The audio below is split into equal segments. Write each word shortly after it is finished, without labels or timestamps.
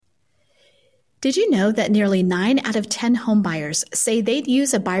Did you know that nearly 9 out of 10 home buyers say they'd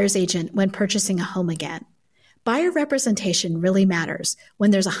use a buyer's agent when purchasing a home again? Buyer representation really matters when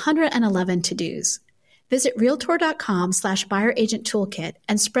there's 111 to-dos. Visit Realtor.com/buyer agent toolkit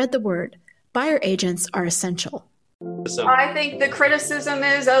and spread the word. Buyer agents are essential. I think the criticism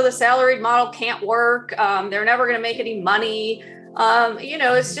is, the salaried model can't work. They're never going to make any money.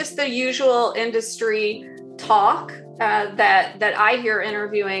 It's just the usual industry talk that I hear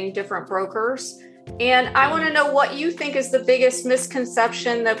interviewing different brokers. And I want to know what you think is the biggest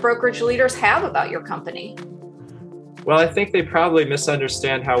misconception that brokerage leaders have about your company. Well, I think they probably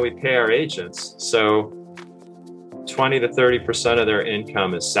misunderstand how we pay our agents. So 20 to 30% of their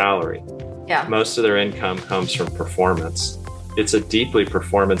income is salary. Yeah. Most of their income comes from performance. It's a deeply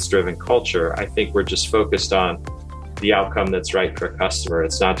performance-driven culture. I think we're just focused on the outcome that's right for a customer.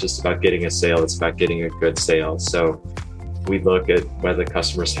 It's not just about getting a sale, it's about getting a good sale. So we look at whether the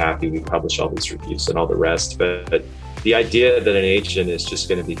customer's happy, we publish all these reviews and all the rest. But the idea that an agent is just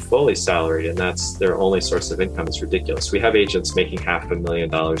going to be fully salaried and that's their only source of income is ridiculous. We have agents making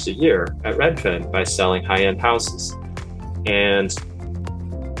 $500,000 a year at Redfin by selling high-end houses. And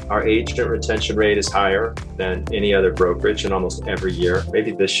our agent retention rate is higher than any other brokerage in almost every year.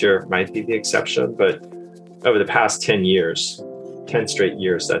 Maybe this year might be the exception, but over the past 10 years, 10 straight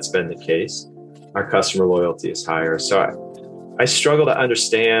years, that's been the case. Our customer loyalty is higher. So I struggle to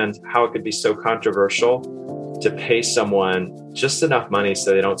understand how it could be so controversial to pay someone just enough money so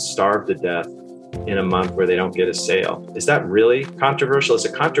they don't starve to death in a month where they don't get a sale. Is that really controversial? Is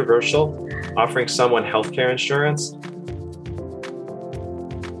it controversial offering someone healthcare insurance?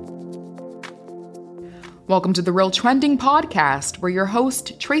 Welcome to the RealTrending podcast, where your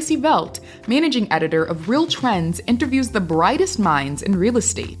host, Tracy Velt, managing editor of Real Trends, interviews the brightest minds in real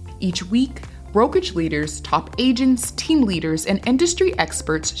estate. Each week, brokerage leaders, top agents, team leaders, and industry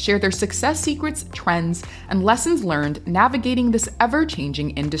experts share their success secrets, trends, and lessons learned navigating this ever-changing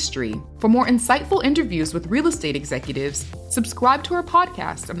industry. For more insightful interviews with real estate executives, subscribe to our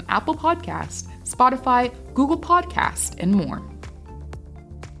podcast on Apple Podcast, Spotify, Google Podcast, and more.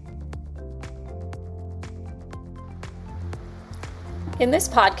 In this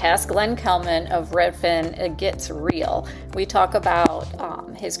podcast, Glenn Kelman of Redfin gets real. We talk about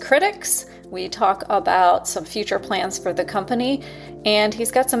his critics, we talk about some future plans for the company, and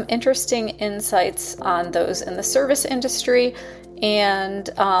he's got some interesting insights on those in the service industry and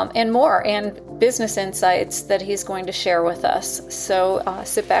more, and business insights that he's going to share with us. So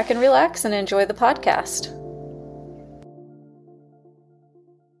sit back and relax and enjoy the podcast.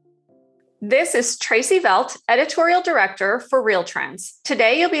 This is Tracy Velt, Editorial Director for Real Trends.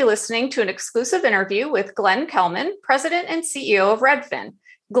 Today, you'll be listening to an exclusive interview with Glenn Kelman, President and CEO of Redfin.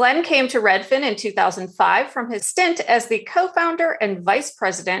 Glenn came to Redfin in 2005 from his stint as the co-founder and vice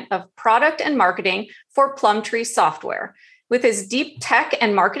president of product and marketing for Plumtree Software. With his deep tech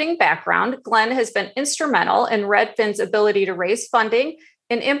and marketing background, Glenn has been instrumental in Redfin's ability to raise funding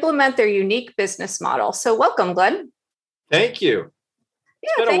and implement their unique business model. So welcome, Glenn. Thank you.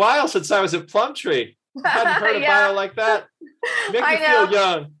 It's been a while since I was at Plumtree. I hadn't heard a bio like that. Make me feel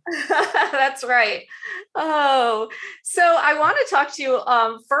young. That's right. Oh, so I want to talk to you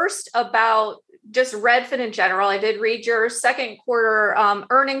first about just Redfin in general. I did read your second quarter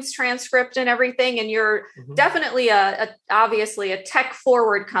earnings transcript and everything, and you're definitely obviously a tech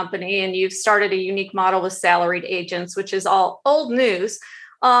forward company, and you've started a unique model with salaried agents, which is all old news.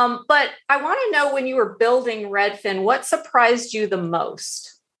 But I want to know, when you were building Redfin, what surprised you the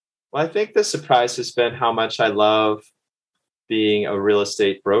most? Well, I think the surprise has been how much I love being a real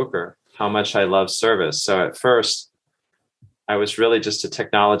estate broker, how much I love service. So at first, I was really just a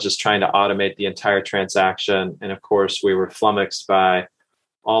technologist trying to automate the entire transaction. And of course, we were flummoxed by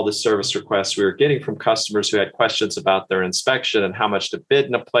all the service requests we were getting from customers who had questions about their inspection and how much to bid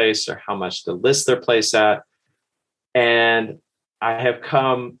in a place or how much to list their place at. And I have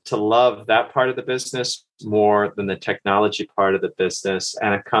come to love that part of the business more than the technology part of the business.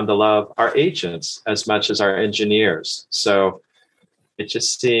 And I've come to love our agents as much as our engineers. So it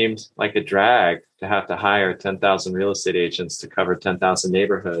just seemed like a drag to have to hire 10,000 real estate agents to cover 10,000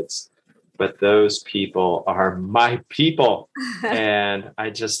 neighborhoods. But those people are my people. And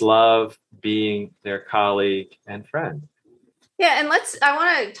I just love being their colleague and friend. Yeah. And I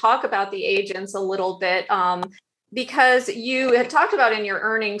want to talk about the agents a little bit. Because you had talked about in your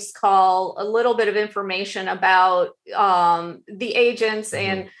earnings call a little bit of information about the agents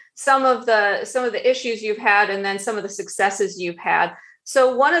and some of the issues you've had, and then some of the successes you've had.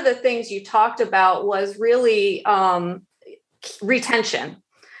 So one of the things you talked about was really retention.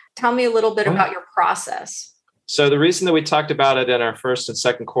 Tell me a little bit about your process. So the reason that we talked about it in our first and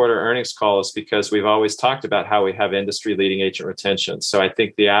second quarter earnings call is because we've always talked about how we have industry leading agent retention. So I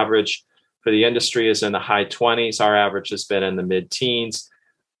think the average for the industry is in the high 20s. Our average has been in the mid teens.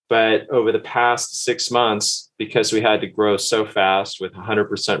 But over the past 6 months, because we had to grow so fast with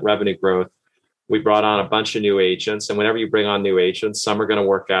 100% revenue growth, we brought on a bunch of new agents. And whenever you bring on new agents, some are going to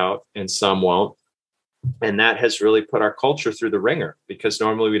work out and some won't. And that has really put our culture through the ringer, because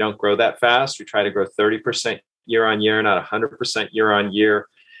normally we don't grow that fast. We try to grow 30% year on year, not 100% year on year.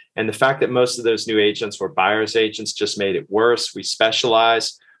 And the fact that most of those new agents were buyer's agents just made it worse. We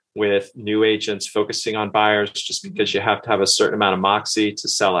specialize with new agents focusing on buyers just because you have to have a certain amount of moxie to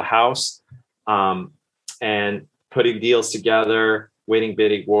sell a house. And putting deals together, winning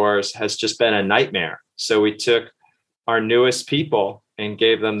bidding wars has just been a nightmare. So we took our newest people and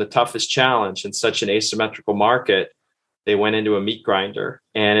gave them the toughest challenge in such an asymmetrical market. They went into a meat grinder,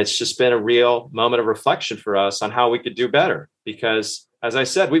 and it's just been a real moment of reflection for us on how we could do better. Because as I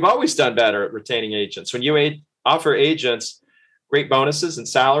said, we've always done better at retaining agents. When you offer agents great bonuses and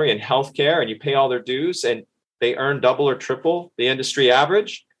salary and healthcare, and you pay all their dues and they earn double or triple the industry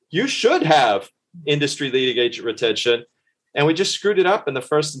average, you should have industry leading agent retention. And we just screwed it up in the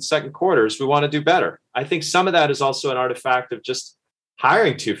first and second quarters. We want to do better. I think some of that is also an artifact of just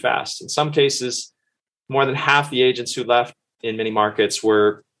hiring too fast. In some cases, more than half the agents who left in many markets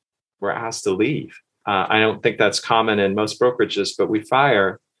were asked to leave. I don't think that's common in most brokerages, but we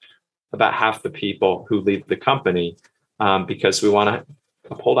fire about half the people who leave the company because we want to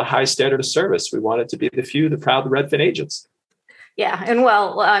uphold a high standard of service. We want it to be the few, the proud, the Redfin agents. Yeah. And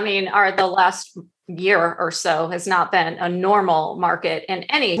well, I mean, the last year or so has not been a normal market in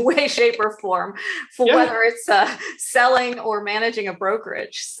any way, shape, or form for whether it's selling or managing a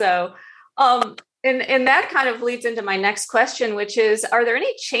brokerage. So, and that kind of leads into my next question, which is, are there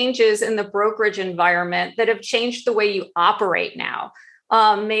any changes in the brokerage environment that have changed the way you operate now?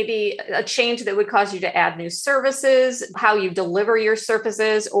 Maybe a change that would cause you to add new services, how you deliver your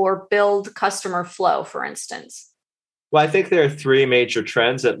services, or build customer flow, for instance? Well, I think there are three major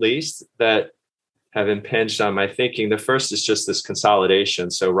trends, at least, that have impinged on my thinking. The first is just this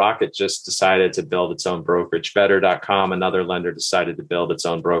consolidation. So Rocket just decided to build its own brokerage. Better.com, another lender, decided to build its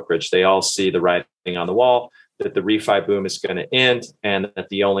own brokerage. They all see the writing on the wall that the refi boom is going to end and that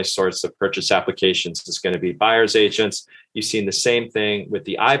the only source of purchase applications is going to be buyer's agents. You've seen the same thing with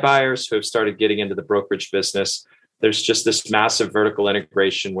the iBuyers who have started getting into the brokerage business. There's just this massive vertical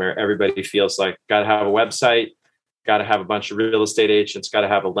integration where everybody feels like, got to have a website, got to have a bunch of real estate agents, got to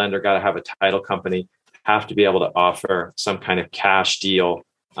have a lender, got to have a title company, have to be able to offer some kind of cash deal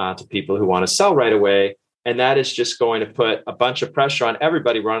to people who want to sell right away. And that is just going to put a bunch of pressure on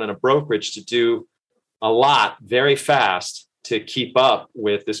everybody running a brokerage to do a lot very fast to keep up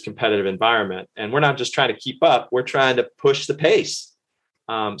with this competitive environment. And we're not just trying to keep up, we're trying to push the pace.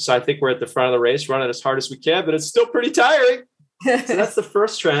 So I think we're at the front of the race, running as hard as we can, but it's still pretty tiring. So that's the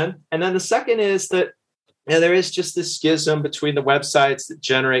first trend. And then the second is that there is just this schism between the websites that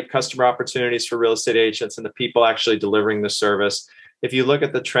generate customer opportunities for real estate agents and the people actually delivering the service. If you look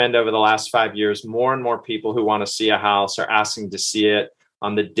at the trend over the last 5 years, more and more people who want to see a house are asking to see it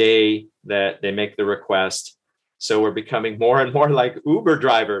on the day that they make the request. So we're becoming more and more like Uber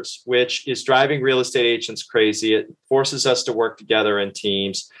drivers, which is driving real estate agents crazy. It forces us to work together in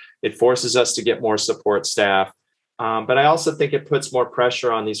teams. It forces us to get more support staff. But I also think it puts more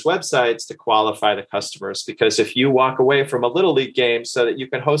pressure on these websites to qualify the customers, because if you walk away from a little league game so that you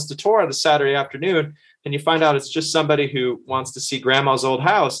can host a tour on a Saturday afternoon and you find out it's just somebody who wants to see grandma's old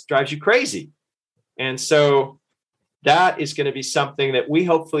house, it drives you crazy. And so that is going to be something that we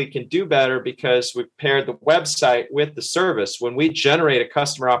hopefully can do better, because we've paired the website with the service. When we generate a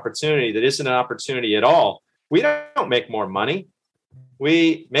customer opportunity that isn't an opportunity at all, we don't make more money.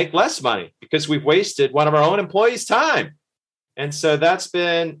 We make less money because we've wasted one of our own employees' time. And so that's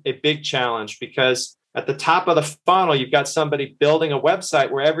been a big challenge, because at the top of the funnel, you've got somebody building a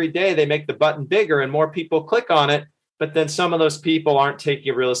website where every day they make the button bigger and more people click on it. But then some of those people aren't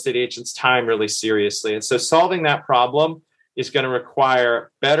taking a real estate agent's time really seriously. And so solving that problem is going to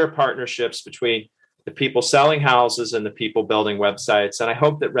require better partnerships between the people selling houses and the people building websites. And I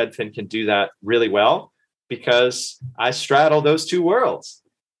hope that Redfin can do that really well, because I straddle those two worlds.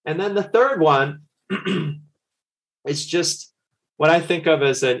 And then the third one is just what I think of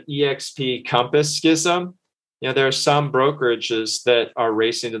as an EXP compass schism. You know, there are some brokerages that are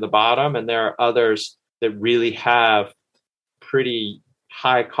racing to the bottom, and there are others that really have pretty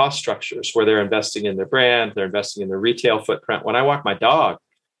high cost structures where they're investing in their brand, they're investing in their retail footprint. When I walk my dog,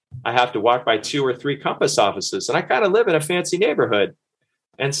 I have to walk by 2 or 3 Compass offices, and I kind of live in a fancy neighborhood.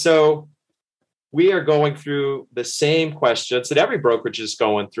 And so we are going through the same questions that every brokerage is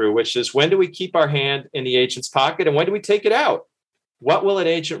going through, which is, when do we keep our hand in the agent's pocket and when do we take it out? What will an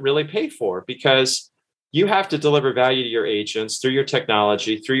agent really pay for? Because you have to deliver value to your agents through your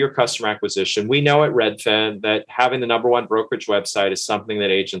technology, through your customer acquisition. We know at Redfin that having the number one brokerage website is something that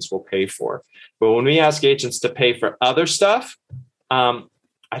agents will pay for. But when we ask agents to pay for other stuff,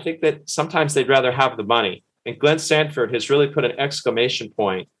 I think that sometimes they'd rather have the money. And Glenn Sanford has really put an exclamation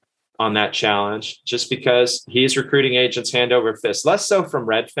point on that challenge, just because he's recruiting agents hand over fist. Less so from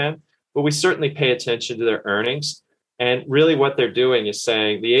Redfin, but we certainly pay attention to their earnings. And really what they're doing is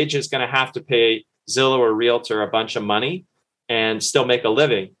saying the agent is going to have to pay Zillow or Realtor a bunch of money and still make a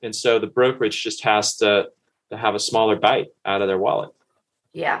living. And so the brokerage just has to have a smaller bite out of their wallet.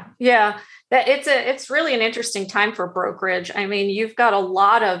 Yeah. It's really an interesting time for brokerage. I mean, you've got a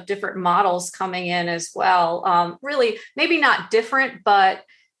lot of different models coming in as well. Really, maybe not different, but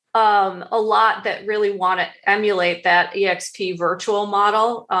a lot that really want to emulate that EXP virtual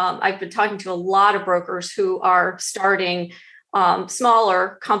model. I've been talking to a lot of brokers who are starting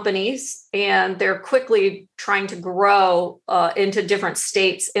smaller companies, and they're quickly trying to grow into different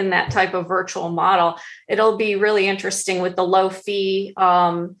states in that type of virtual model. It'll be really interesting with the low fee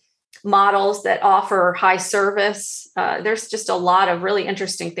models that offer high service. There's just a lot of really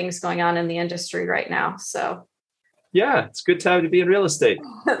interesting things going on in the industry right now. So, yeah, it's a good time to be in real estate.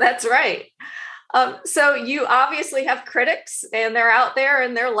 That's right. So you obviously have critics, and they're out there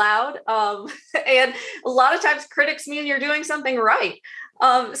and they're loud. And a lot of times critics mean you're doing something right.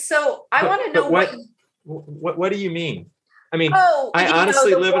 So I want to know what do you mean? I mean, I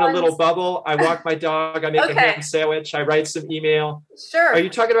honestly live in a little bubble. I walk my dog. I make a ham sandwich. I write some email. Sure. Are you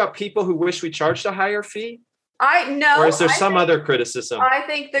talking about people who wish we charged a higher fee? I know. Or is there some other criticism? I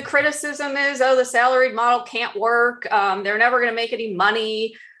think the criticism is, the salaried model can't work. They're never going to make any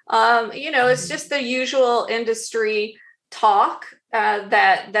money. It's just the usual industry talk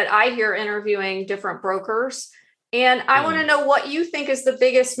that I hear interviewing different brokers. And I want to know what you think is the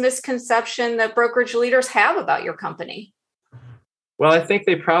biggest misconception that brokerage leaders have about your company. Well, I think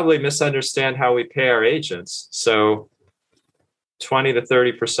they probably misunderstand how we pay our agents. So 20 to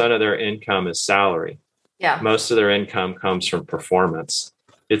 30% of their income is salary. Yeah. Most of their income comes from performance.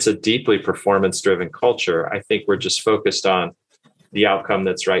 It's a deeply performance-driven culture. I think we're just focused on the outcome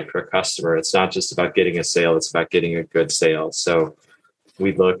that's right for a customer. It's not just about getting a sale, it's about getting a good sale. So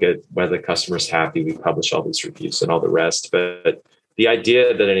we look at whether the customer's happy, we publish all these reviews and all the rest. But the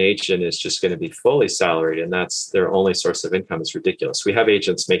idea that an agent is just going to be fully salaried and that's their only source of income is ridiculous. We have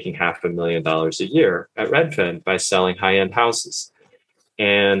agents making $500,000 a year at Redfin by selling high-end houses.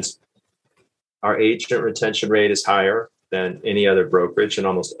 And our agent retention rate is higher than any other brokerage in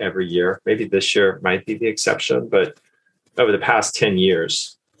almost every year. Maybe this year might be the exception, but over the past 10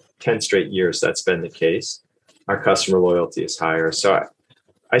 straight years, that's been the case. Our customer loyalty is higher. So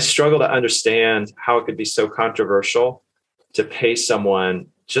I struggle to understand how it could be so controversial to pay someone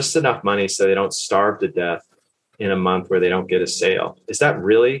just enough money so they don't starve to death in a month where they don't get a sale. Is that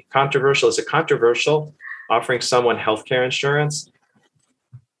really controversial? Is it controversial offering someone healthcare insurance?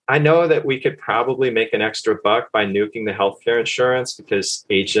 I know that we could probably make an extra buck by nuking the healthcare insurance because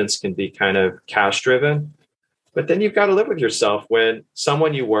agents can be kind of cash driven. But then you've got to live with yourself when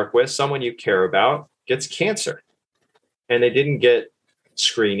someone you work with, someone you care about, gets cancer and they didn't get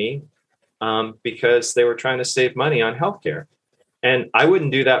screening because they were trying to save money on healthcare. And I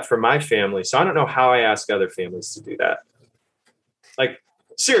wouldn't do that for my family. So I don't know how I ask other families to do that. Like,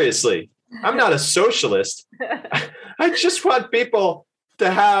 seriously, I'm not a socialist. I just want people to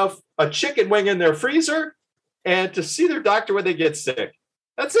have a chicken wing in their freezer and to see their doctor when they get sick.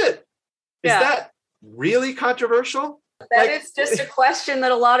 That's it. Is that really controversial? Is just a question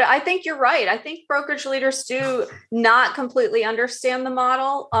that I think you're right. I think brokerage leaders do not completely understand the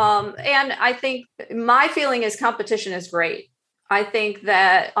model. And I think my feeling is competition is great. I think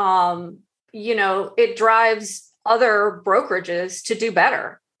that, it drives other brokerages to do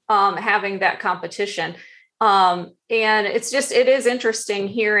better, having that competition. And it is interesting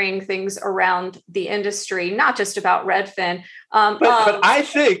hearing things around the industry, not just about Redfin. But I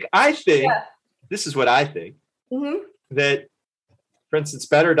think this is what I think, that, for instance,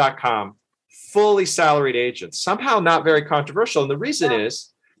 better.com, fully salaried agents, somehow not very controversial. And the reason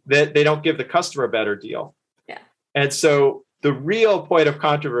is that they don't give the customer a better deal. Yeah. And so the real point of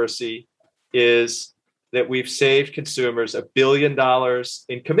controversy is that we've saved consumers $1 billion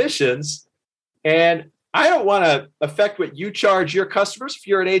in commissions. And I don't want to affect what you charge your customers. If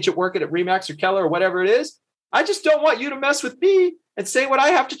you're an agent working at Remax or Keller or whatever it is, I just don't want you to mess with me and say what I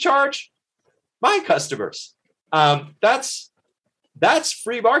have to charge my customers. That's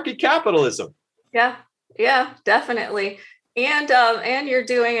free market capitalism. Yeah, definitely. And you're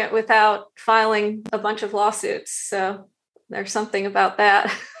doing it without filing a bunch of lawsuits. So there's something about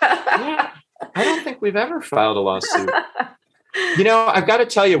that. Yeah, I don't think we've ever filed a lawsuit. I've got to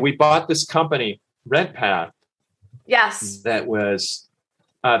tell you, we bought this company, RentPath, Yes. that was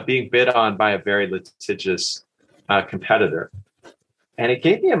being bid on by a very litigious competitor. And it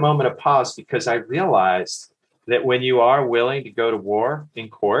gave me a moment of pause because I realized that when you are willing to go to war in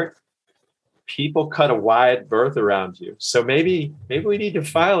court, people cut a wide berth around you. So maybe we need to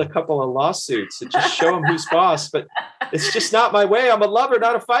file a couple of lawsuits and just show them who's boss. But it's just not my way. I'm a lover,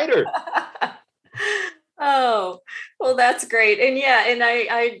 not a fighter. Oh, well, that's great. And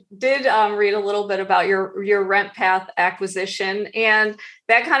I did read a little bit about your RentPath acquisition, and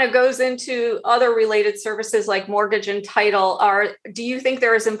that kind of goes into other related services like mortgage and title. Do you think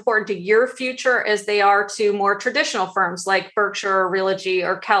they're as important to your future as they are to more traditional firms like Berkshire, Realogy,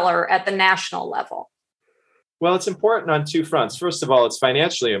 or Keller at the national level? Well, it's important on two fronts. First of all, it's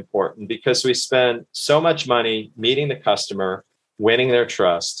financially important because we spend so much money meeting the customer, winning their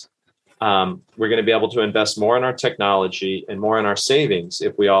trust. We're going to be able to invest more in our technology and more in our savings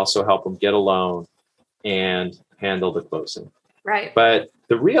if we also help them get a loan and handle the closing. Right. But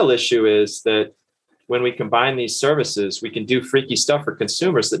the real issue is that when we combine these services, we can do freaky stuff for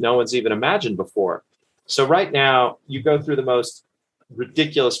consumers that no one's even imagined before. So right now, you go through the most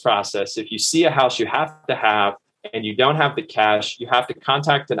ridiculous process. If you see a house you have to have and you don't have the cash, you have to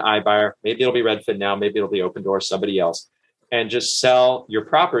contact an iBuyer. Maybe it'll be Redfin now, maybe it'll be Open Door, somebody else, and just sell your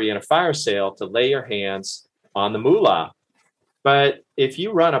property in a fire sale to lay your hands on the moolah. But if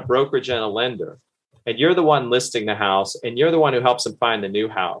you run a brokerage and a lender, and you're the one listing the house, and you're the one who helps them find the new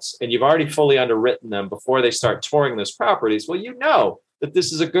house, and you've already fully underwritten them before they start touring those properties, well, you know that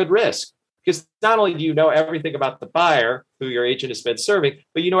this is a good risk. Because not only do you know everything about the buyer who your agent has been serving,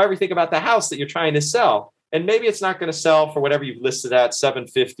 but you know everything about the house that you're trying to sell. And maybe it's not going to sell for whatever you've listed at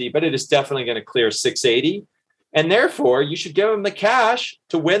 $750, but it is definitely going to clear $680. And therefore, you should give them the cash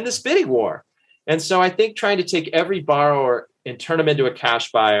to win this bidding war. And so I think trying to take every borrower and turn them into a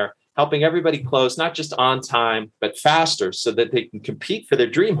cash buyer, helping everybody close, not just on time, but faster so that they can compete for their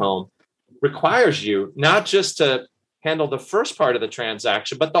dream home, requires you not just to handle the first part of the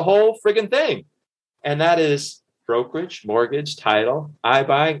transaction, but the whole friggin' thing. And that is brokerage, mortgage, title,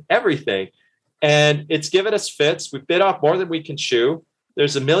 iBuying, everything. And it's given us fits. We bit off more than we can chew.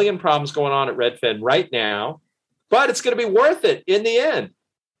 There's a million problems going on at Redfin right now. But it's going to be worth it in the end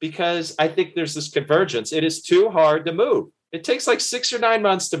because I think there's this convergence. It is too hard to move. It takes like 6 or 9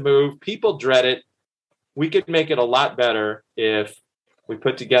 months to move. People dread it. We could make it a lot better if we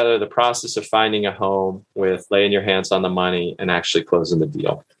put together the process of finding a home with laying your hands on the money and actually closing the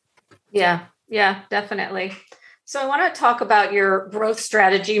deal. Yeah, definitely. So I want to talk about your growth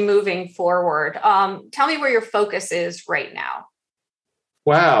strategy moving forward. Tell me where your focus is right now.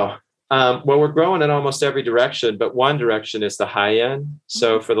 Wow. Well, we're growing in almost every direction, but one direction is the high end.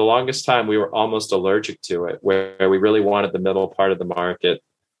 So for the longest time, we were almost allergic to it, where we really wanted the middle part of the market.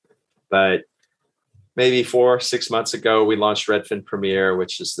 But maybe 4 or 6 months ago, we launched Redfin Premier,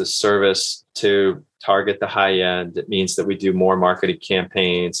 which is the service to target the high end. It means that we do more marketing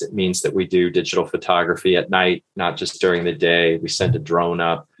campaigns. It means that we do digital photography at night, not just during the day. We send a drone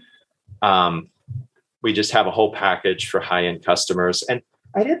up. We just have a whole package for high end customers. And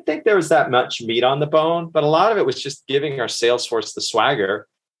I didn't think there was that much meat on the bone, but a lot of it was just giving our sales force the swagger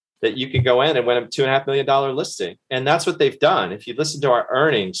that you can go in and win a $2.5 million listing. And that's what they've done. If you listen to our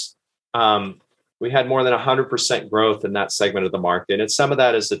earnings, we had more than 100% growth in that segment of the market. And some of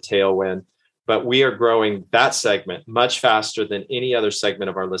that is a tailwind, but we are growing that segment much faster than any other segment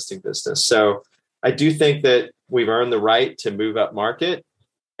of our listing business. So I do think that we've earned the right to move up market.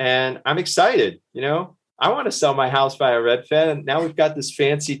 And I'm excited, I want to sell my house via Redfin. And now we've got this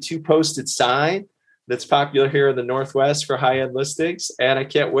fancy 2-posted sign that's popular here in the Northwest for high-end listings. And I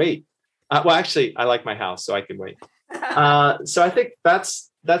can't wait. Actually, I like my house, so I can wait. So I think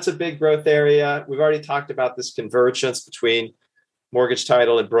that's a big growth area. We've already talked about this convergence between mortgage,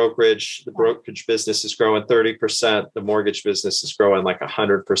 title, and brokerage. The brokerage business is growing 30%. The mortgage business is growing like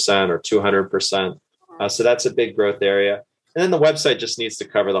 100% or 200%. So that's a big growth area. And then the website just needs to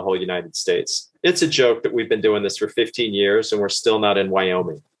cover the whole United States. It's a joke that we've been doing this for 15 years and we're still not in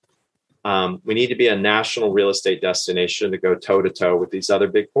Wyoming. We need to be a national real estate destination to go toe to toe with these other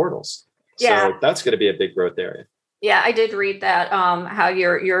big portals. Yeah. So that's going to be a big growth area. Yeah, I did read that, how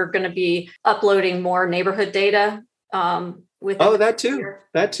you're going to be uploading more neighborhood data. That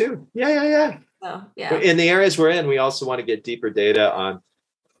too. Yeah. So, yeah. In the areas we're in, we also want to get deeper data on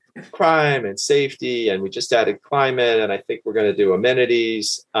crime and safety. And we just added climate. And I think we're going to do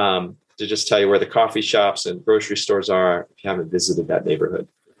amenities, to just tell you where the coffee shops and grocery stores are if you haven't visited that neighborhood.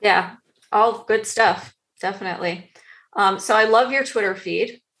 Yeah, all good stuff. Definitely. So I love your Twitter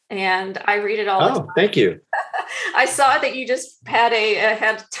feed and I read it all the time. Oh, thank you. I saw that you just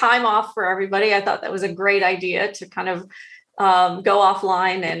had time off for everybody. I thought that was a great idea to kind of go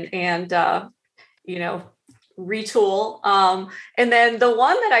offline and retool. And then the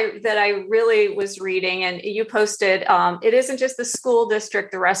one that I really was reading, and you posted, it isn't just the school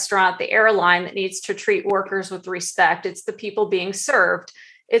district, the restaurant, the airline that needs to treat workers with respect. It's the people being served.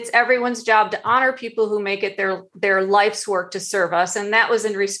 It's everyone's job to honor people who make it their life's work to serve us. And that was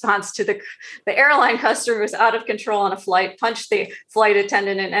in response to the airline customer who was out of control on a flight, punched the flight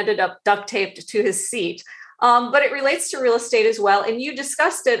attendant and ended up duct taped to his seat. But it relates to real estate as well. And you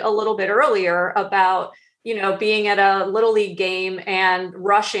discussed it a little bit earlier about, being at a Little League game and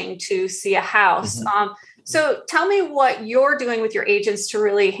rushing to see a house. Mm-hmm. So tell me what you're doing with your agents to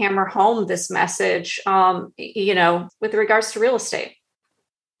really hammer home this message, with regards to real estate.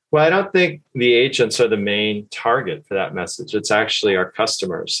 Well, I don't think the agents are the main target for that message. It's actually our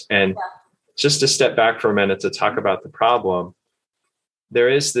customers. And just to step back for a minute to talk about the problem, there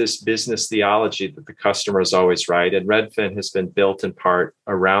is this business theology that the customer is always right. And Redfin has been built in part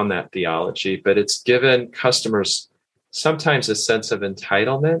around that theology, but it's given customers sometimes a sense of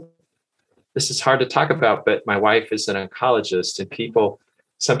entitlement. This is hard to talk about, but my wife is an oncologist and people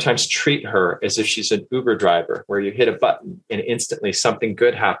sometimes treat her as if she's an Uber driver, where you hit a button and instantly something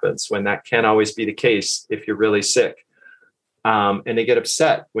good happens, when that can't always be the case if you're really sick. And they get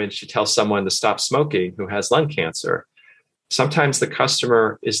upset when she tells someone to stop smoking who has lung cancer. Sometimes the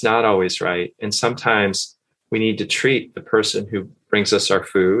customer is not always right. And sometimes we need to treat the person who brings us our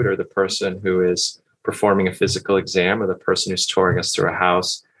food, or the person who is performing a physical exam, or the person who's touring us through a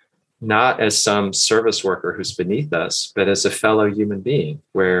house, not as some service worker who's beneath us, but as a fellow human being,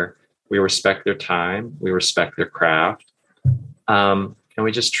 where we respect their time, we respect their craft, and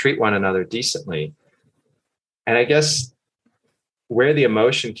we just treat one another decently. And I guess where the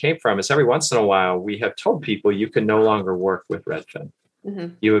emotion came from is every once in a while, we have told people you can no longer work with Redfin.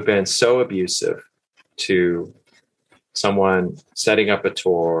 Mm-hmm. You have been so abusive to someone setting up a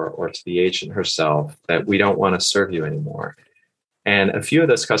tour or to the agent herself that we don't want to serve you anymore. And a few of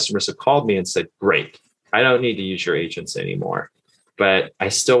those customers have called me and said, great, I don't need to use your agents anymore, but I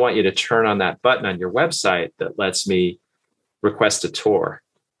still want you to turn on that button on your website that lets me request a tour.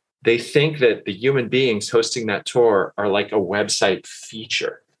 They think that the human beings hosting that tour are like a website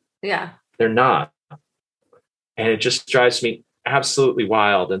feature. Yeah. They're not. And it just drives me absolutely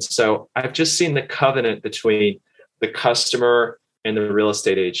wild. And so I've just seen the covenant between the customer and the real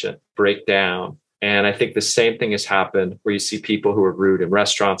estate agent break down. And I think the same thing has happened where you see people who are rude in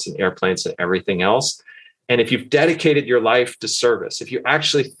restaurants and airplanes and everything else. And if you've dedicated your life to service, if you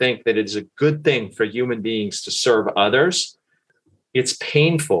actually think that it is a good thing for human beings to serve others, it's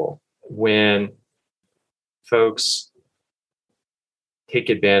painful when folks take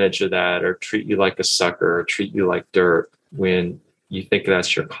advantage of that or treat you like a sucker or treat you like dirt when you think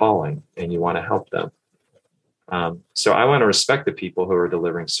that's your calling and you want to help them. So I want to respect the people who are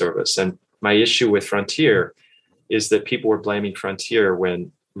delivering service. And my issue with Frontier is that people were blaming Frontier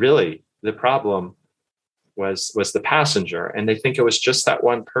when really the problem was the passenger. And they think it was just that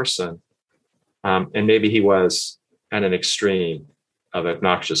one person. And maybe he was at an extreme of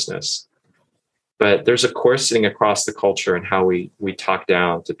obnoxiousness. But there's a coarsening across the culture in how we talk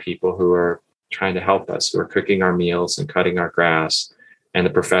down to people who are trying to help us, who are cooking our meals and cutting our grass, and the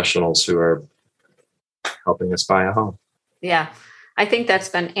professionals who are helping us buy a home. Yeah, I think that's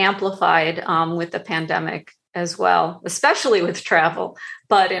been amplified with the pandemic as well, especially with travel,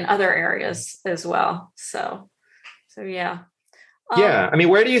 but in other areas as well. So yeah. Yeah. I mean,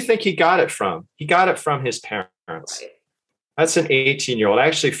 where do you think he got it from? He got it from his parents. That's an 18-year-old. I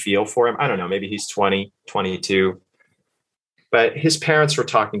actually feel for him. I don't know, maybe he's 20, 22. But his parents were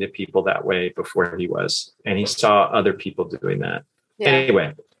talking to people that way before he was, and he saw other people doing that. Yeah.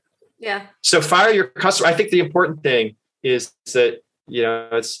 Anyway. Yeah. So fire your customer. I think the important thing is that,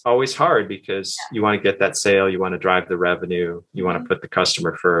 it's always hard because you want to get that sale. You want to drive the revenue. You want to put the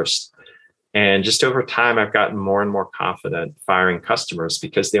customer first. And just over time, I've gotten more and more confident firing customers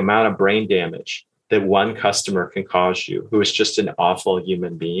because the amount of brain damage that one customer can cause you, who is just an awful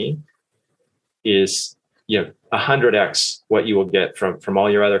human being, is 100x what you will get from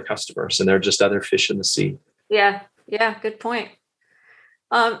all your other customers. And they're just other fish in the sea. Yeah. Good point.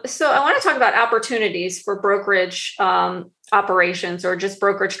 So I want to talk about opportunities for brokerage operations or just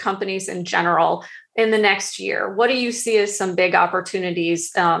brokerage companies in general in the next year. What do you see as some big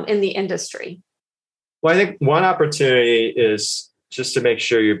opportunities in the industry? Well, I think one opportunity is just to make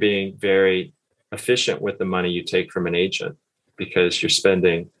sure you're being very efficient with the money you take from an agent, because you're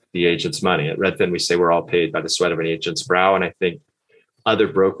spending the agent's money. At Redfin, we say we're all paid by the sweat of an agent's brow. And I think other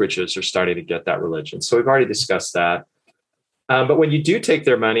brokerages are starting to get that religion. So we've already discussed that. But when you do take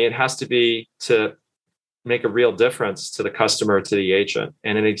their money, it has to be to make a real difference to the customer, to the agent.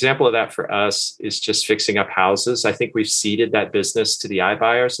 And an example of that for us is just fixing up houses. I think we've ceded that business to the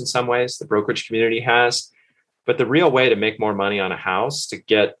iBuyers in some ways, the brokerage community has. But the real way to make more money on a house, to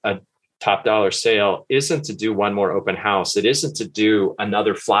get a top dollar sale, isn't to do one more open house. It isn't to do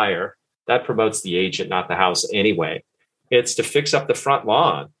another flyer. That promotes the agent, not the house anyway. It's to fix up the front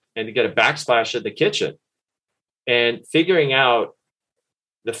lawn and to get a backsplash in the kitchen. And figuring out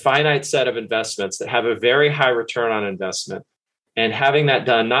the finite set of investments that have a very high return on investment, and having that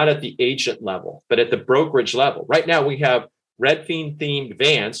done not at the agent level, but at the brokerage level. Right now, we have Redfin themed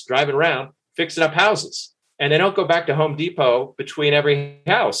vans driving around fixing up houses, and they don't go back to Home Depot between every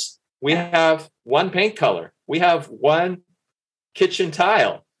house. We have one paint color. We have one kitchen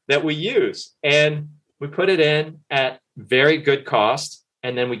tile that we use, and we put it in at very good cost.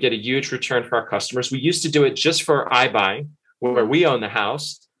 And then we get a huge return for our customers. We used to do it just for iBuying, where we own the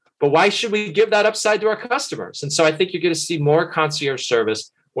house, but why should we give that upside to our customers? And so I think you're going to see more concierge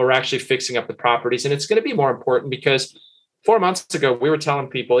service where we're actually fixing up the properties. And it's going to be more important because 4 months ago, we were telling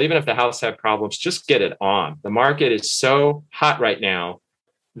people, even if the house had problems, just get it on. The market is so hot right now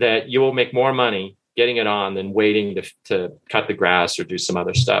that you will make more money getting it on than waiting to cut the grass or do some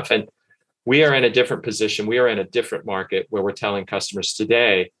other stuff. And we are in a different position. We are in a different market where we're telling customers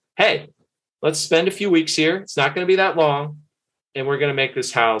today, hey, let's spend a few weeks here. It's not going to be that long. And we're going to make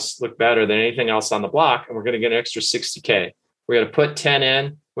this house look better than anything else on the block. And we're going to get an extra $60K. We're going to put 10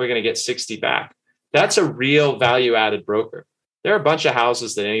 in. We're going to get 60 back. That's a real value added broker. There are a bunch of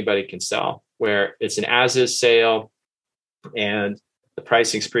houses that anybody can sell where it's an as is sale and the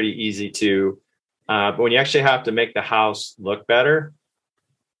pricing's pretty easy to, but when you actually have to make the house look better,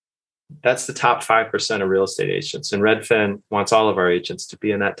 that's the top 5% of real estate agents. And Redfin wants all of our agents to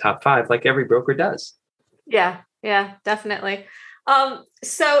be in that top 5, like every broker does. Yeah, definitely.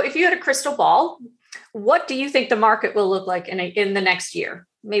 So if you had a crystal ball, what do you think the market will look like in the next year?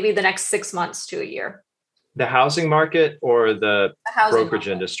 Maybe the next 6 months to a year? The housing market or the brokerage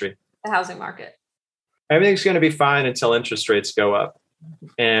industry? The housing market. Everything's going to be fine until interest rates go up.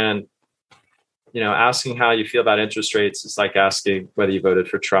 And asking how you feel about interest rates is like asking whether you voted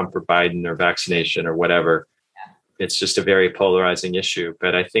for Trump or Biden or vaccination or whatever. Yeah. It's just a very polarizing issue.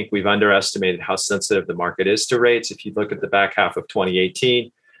 But I think we've underestimated how sensitive the market is to rates. If you look at the back half of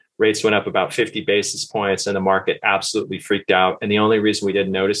 2018, rates went up about 50 basis points and the market absolutely freaked out. And the only reason we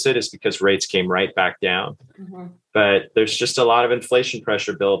didn't notice it is because rates came right back down. Mm-hmm. But there's just a lot of inflation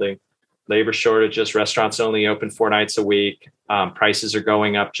pressure building. Labor shortages, restaurants only open 4 nights a week. Prices are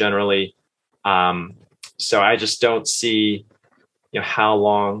going up generally. So I just don't see, how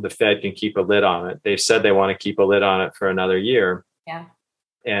long the Fed can keep a lid on it. They've said they want to keep a lid on it for another year. Yeah.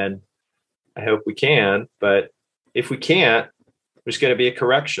 And I hope we can, but if we can't, there's going to be a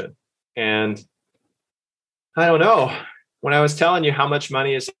correction. And I don't know, when I was telling you how much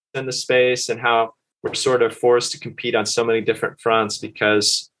money is in the space and how we're sort of forced to compete on so many different fronts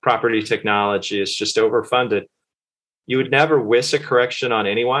because property technology is just overfunded, you would never wish a correction on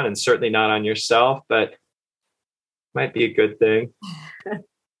anyone and certainly not on yourself, but might be a good thing.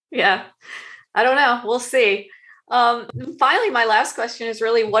 Yeah, I don't know. We'll see. Finally, my last question is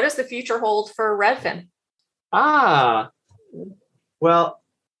really, what does the future hold for Redfin? Well,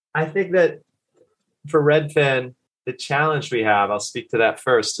 I think that for Redfin, the challenge we have, I'll speak to that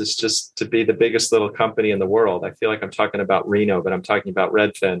first, is just to be the biggest little company in the world. I feel like I'm talking about Reno, but I'm talking about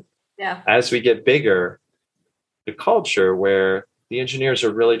Redfin. Yeah. As we get bigger, the culture where the engineers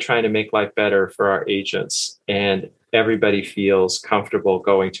are really trying to make life better for our agents and everybody feels comfortable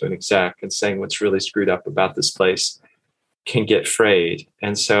going to an exec and saying what's really screwed up about this place can get frayed.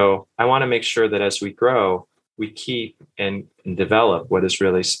 And so I want to make sure that as we grow, we keep and develop what is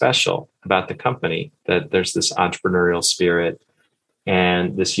really special about the company, that there's this entrepreneurial spirit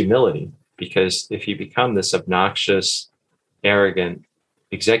and this humility. Because if you become this obnoxious, arrogant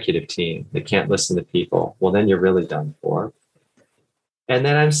executive team that can't listen to people, well, then you're really done for. And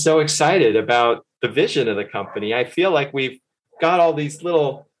then I'm so excited about the vision of the company. I feel like we've got all these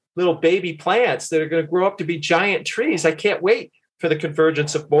little baby plants that are going to grow up to be giant trees. I can't wait for the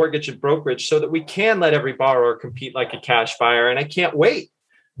convergence of mortgage and brokerage so that we can let every borrower compete like a cash buyer. And I can't wait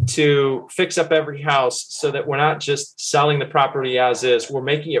to fix up every house so that we're not just selling the property as is, we're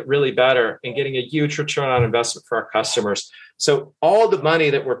making it really better and getting a huge return on investment for our customers. So all the money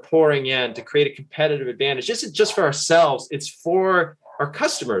that we're pouring in to create a competitive advantage isn't just for ourselves, it's for our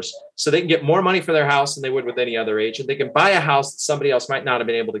customers, so they can get more money for their house than they would with any other agent. They can buy a house that somebody else might not have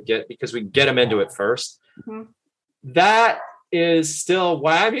been able to get because we get them into it first. Mm-hmm. That is still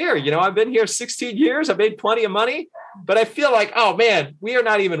why I'm here. I've been here 16 years. I've made plenty of money, but I feel like, oh man, we are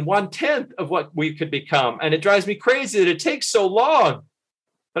not even 1/10 of what we could become. And it drives me crazy that it takes so long,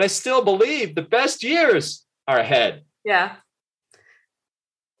 but I still believe the best years are ahead. Yeah.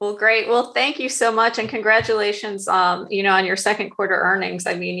 Well, great. Well, thank you so much. And congratulations, on your second quarter earnings.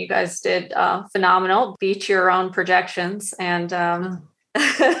 I mean, you guys did phenomenal, beat your own projections. And and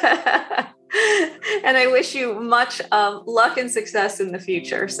I wish you much luck and success in the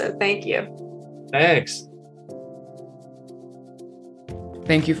future. So thank you. Thanks.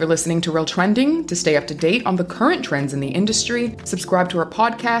 Thank you for listening to RealTrending. To stay up to date on the current trends in the industry, subscribe to our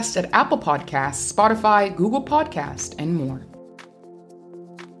podcast at Apple Podcasts, Spotify, Google Podcasts, and more.